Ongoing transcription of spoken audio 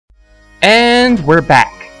And we're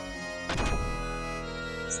back.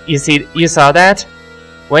 You saw that?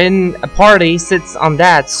 When a party sits on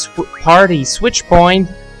that party switch point,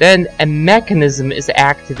 then a mechanism is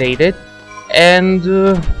activated, and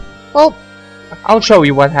well, I'll show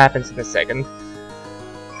you what happens in a second.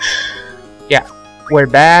 Yeah, we're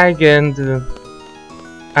back, and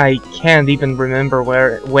I can't even remember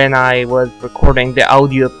when I was recording the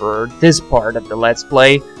audio for this part of the Let's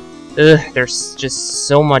Play. There's just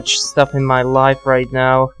so much stuff in my life right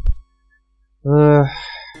now. Well,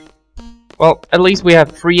 at least we have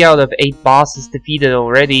 3 out of 8 bosses defeated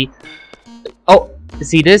already. Oh,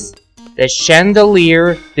 see this? The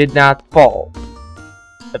chandelier did not fall.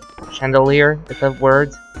 The chandelier? Is that a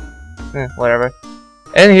word? Whatever.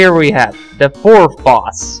 And here we have the 4th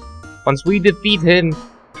boss. Once we defeat him,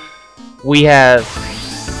 we have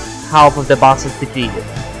half of the bosses defeated.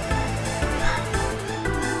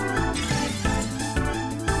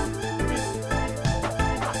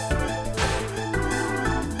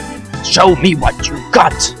 Show me what you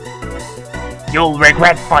got! You'll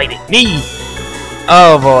regret fighting me!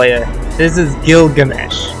 Oh boy, this is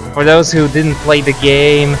Gilgamesh. For those who didn't play the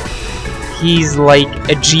game, he's like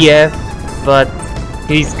a GF, but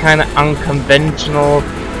he's kinda unconventional.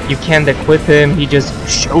 You can't equip him, he just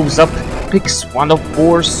shows up, picks one of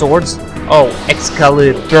 4 swords. Oh,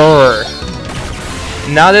 Excalibur!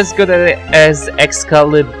 Not as good as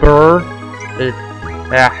Excalibur.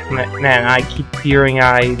 Man, I keep hearing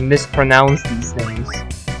I mispronounce these names.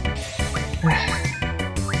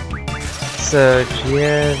 So,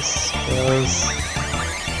 yes,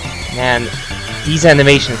 man, these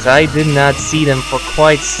animations, I did not see them for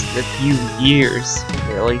quite a few years,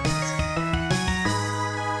 really.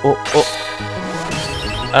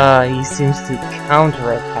 He seems to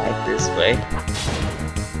counterattack this way.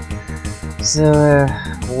 So,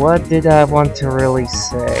 what did I want to really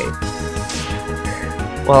say?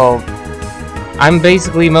 Well, I'm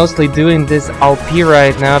basically mostly doing this LP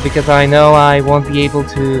right now because I know I won't be able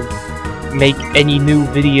to make any new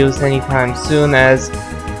videos anytime soon, as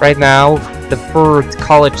right now the 3rd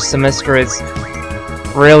college semester is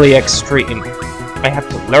really extreme. I have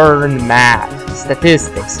to learn math,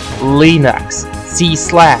 statistics, Linux, C/,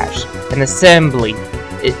 and assembly.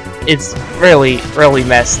 It's really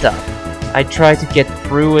messed up. I try to get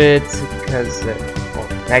through it because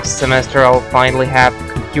next semester I'll finally have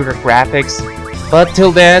computer graphics, but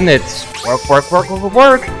till then it's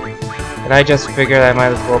work, and I just figured I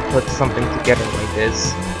might as well put something together like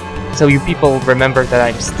this, so you people remember that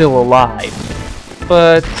I'm still alive.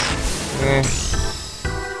 But,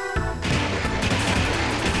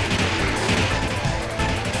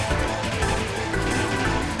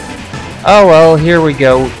 oh well, here we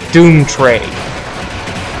go, Doom Train.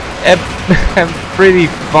 A pretty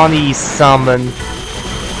funny summon.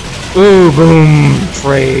 Ooh, boom,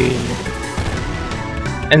 train.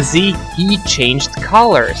 And see, he changed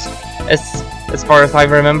colors. As far as I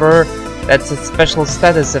remember, that's a special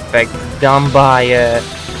status effect done by,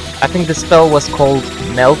 I think the spell was called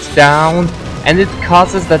Meltdown, and it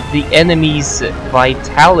causes that the enemy's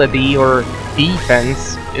vitality or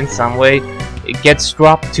defense, in some way, it gets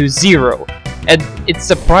dropped to 0. And it's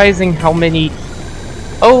surprising how many...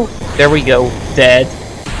 Oh, there we go, dead.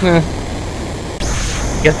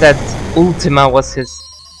 Guess that Ultima was his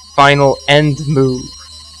final end move.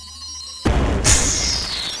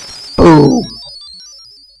 Boom!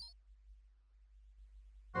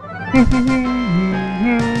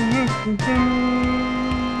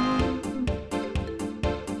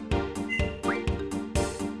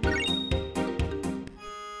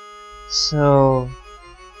 So,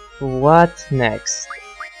 what next?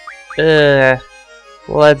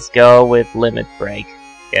 Let's go with Limit Break.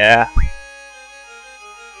 Yeah.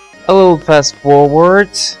 A little fast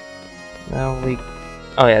forward. Now we...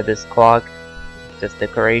 Oh yeah, this clock. This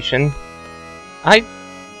decoration. I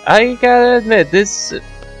gotta admit, this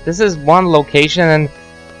is one location, and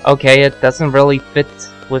okay, it doesn't really fit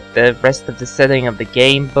with the rest of the setting of the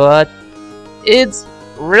game, but it's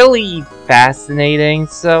really fascinating,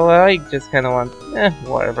 so I just kinda want...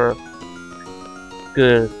 whatever.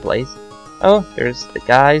 Good place. Oh, there's the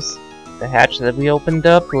guys. The hatch that we opened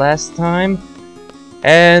up last time.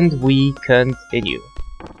 And we continue.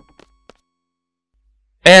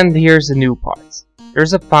 And here's the new parts.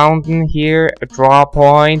 There's a fountain here, a draw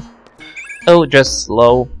point. Oh, just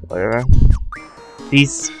slow, whatever.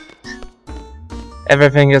 These...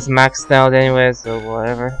 Everything is maxed out anyway, so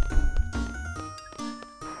whatever.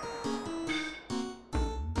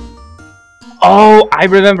 Oh, I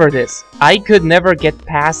remember this. I could never get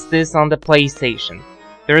past this on the PlayStation.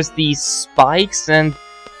 There's these spikes, and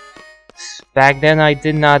Back then I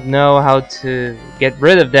did not know how to get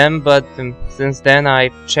rid of them, but since then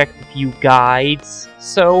I've checked a few guides,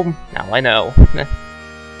 so now I know.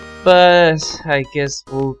 But I guess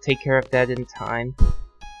we'll take care of that in time.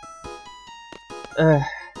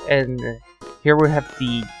 And here we have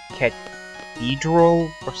the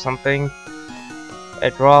cathedral or something.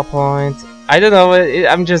 A draw point. I don't know,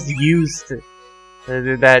 I'm just used to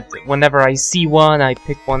that whenever I see one, I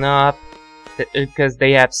pick one up. Because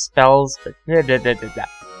they have spells, but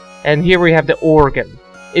and here we have the organ.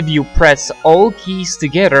 If you press all keys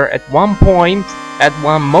together at one point, at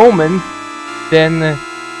one moment, then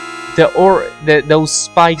those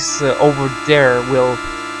spikes over there will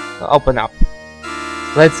open up.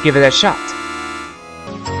 Let's give it a shot.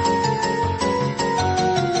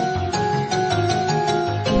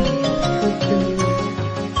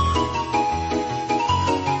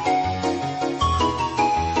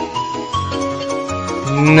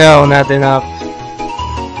 No, not enough.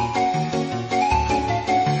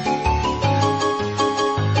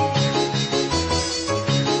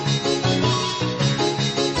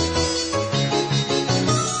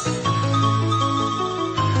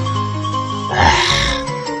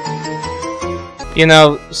 You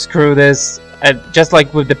know, screw this. Just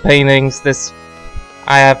like with the paintings,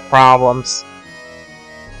 I have problems.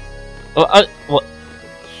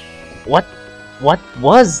 What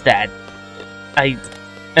was that?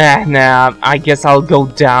 Nah, I guess I'll go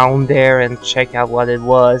down there and check out what it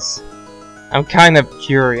was. I'm kind of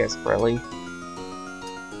curious, really.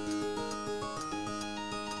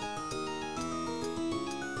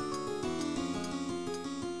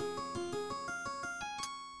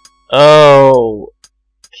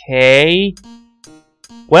 Okay.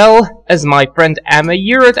 Well, as my friend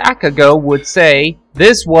Amayurat Akago would say,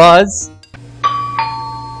 this was...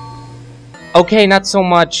 Okay, not so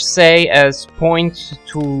much say as point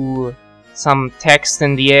to some text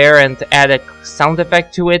in the air and add a sound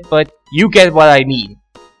effect to it, but you get what I mean.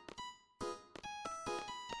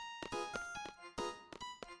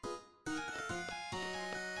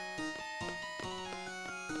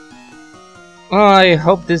 I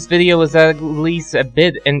hope this video is at least a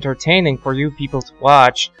bit entertaining for you people to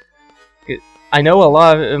watch. I know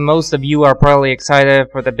most of you are probably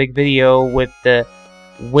excited for the big video with the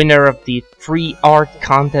winner of the free art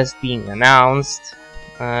contest being announced,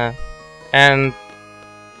 and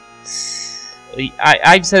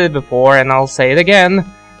I've said it before and I'll say it again,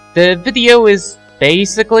 the video is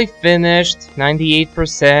basically finished,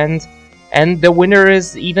 98%, and the winner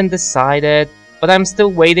is even decided, but I'm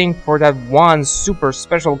still waiting for that one super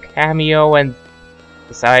special cameo, and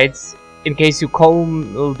besides, in case you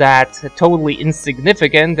call that totally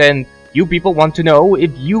insignificant and you people want to know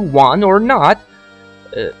if you won or not,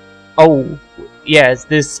 oh, yes,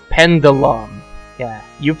 this pendulum. Yeah,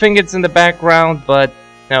 you think it's in the background, but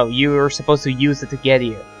no, you're supposed to use it to get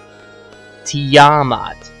here.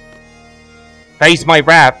 Tiamat. Face my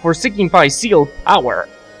wrath for signify sealed power.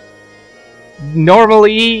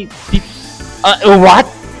 Normally, what?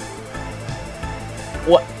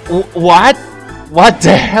 What? What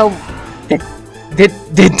the hell? Did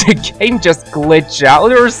the game just glitch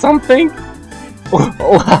out or something?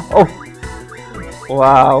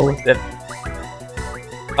 Wow.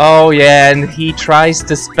 Oh yeah, and he tries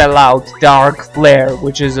to spell out Dark Flare,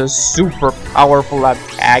 which is a super powerful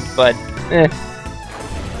attack, but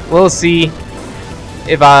we'll see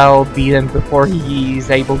if I'll beat him before he's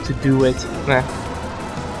able to do it.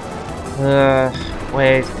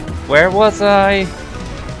 Wait, where was I?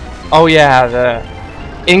 Oh yeah,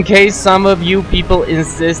 in case some of you people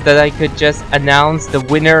insist that I could just announce the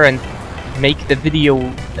winner and make the video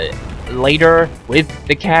later with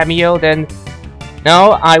the cameo, then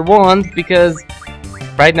no, I won't, because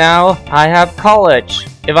right now I have college.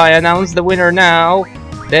 If I announce the winner now,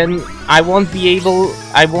 then I won't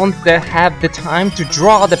have the time to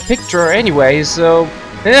draw the picture anyway, so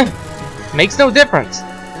makes no difference.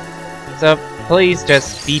 So please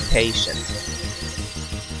just be patient.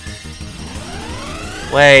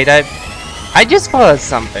 Wait, I just thought of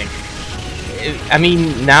something. I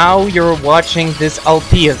mean, now you're watching this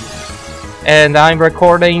LP of me, and I'm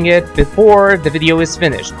recording it before the video is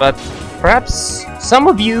finished, but perhaps some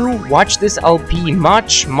of you watch this LP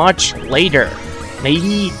much later.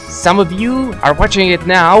 Maybe some of you are watching it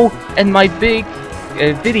now, and my big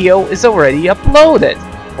video is already uploaded.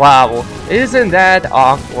 Wow, isn't that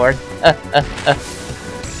awkward?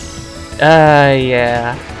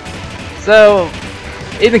 Yeah. So,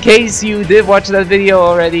 in case you did watch that video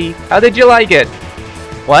already, how did you like it?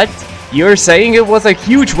 What? You're saying it was a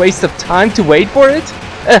huge waste of time to wait for it?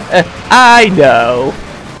 I know.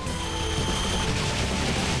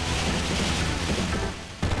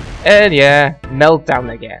 And yeah,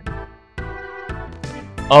 meltdown again.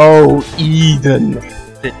 Oh, Eden.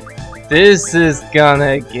 This is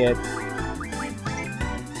gonna get...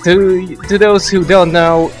 To those who don't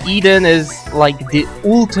know, Eden is like the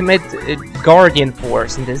ultimate guardian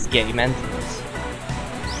force in this game, and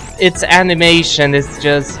its animation is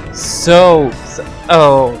just so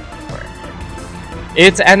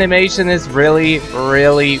its animation is really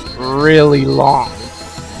long.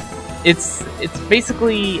 It's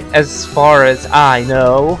basically, as far as I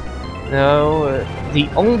know, the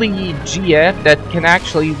only GF that can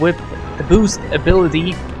actually, with the boost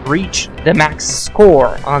ability, reach the max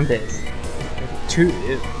score on this.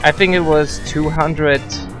 I think it was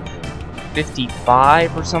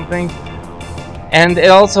 255 or something. And it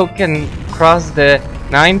also can cross the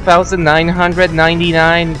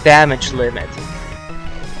 9,999 damage limit.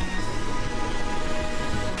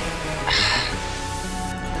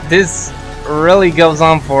 This really goes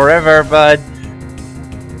on forever, but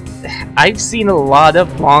I've seen a lot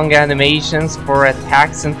of long animations for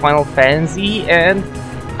attacks in Final Fantasy, and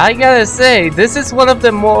I gotta say, this is one of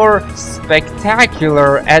the more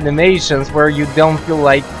spectacular animations where you don't feel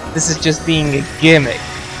like this is just being a gimmick.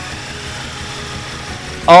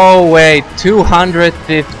 Oh wait,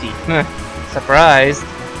 250. Surprised.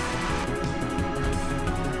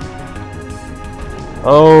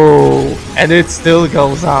 Oh, and it still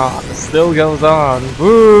goes on. It still goes on.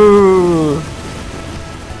 Woo!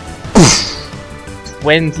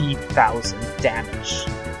 20,000 damage.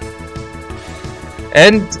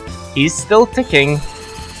 And he's still ticking.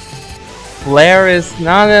 Flare is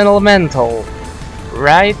not an elemental.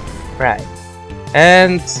 Right? Right.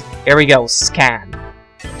 And here we go, scan.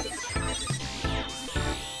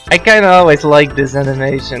 I kinda always like this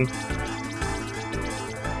animation.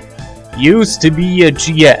 Used to be a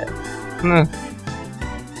GF.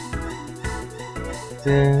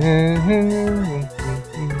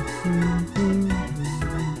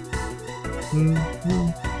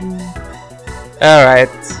 Alright.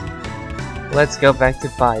 Let's go back to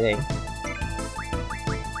fighting.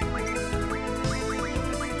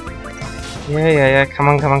 Yeah. Come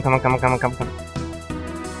on.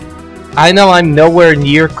 I know I'm nowhere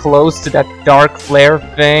near close to that dark flare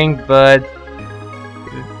thing, but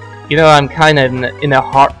you know, I'm kind of in a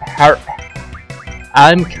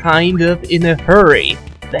hurry,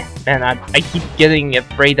 and I keep getting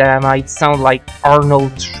afraid that I might sound like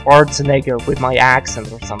Arnold Schwarzenegger with my accent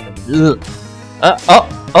or something. Ugh.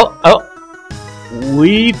 Oh!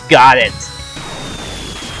 We've got it.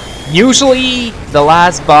 Usually the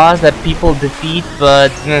last boss that people defeat,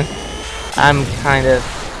 but I'm kind of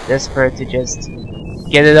desperate to just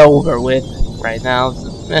get it over with right now. So,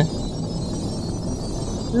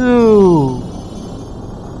 Ooh.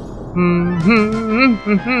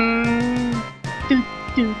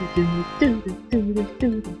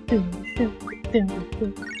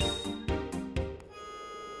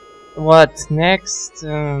 What next?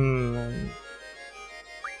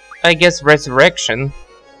 I guess resurrection.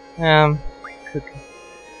 I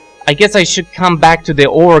guess I should come back to the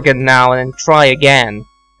organ now and try again.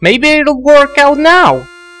 Maybe it'll work out now.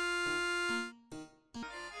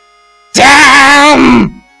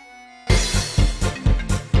 Damn!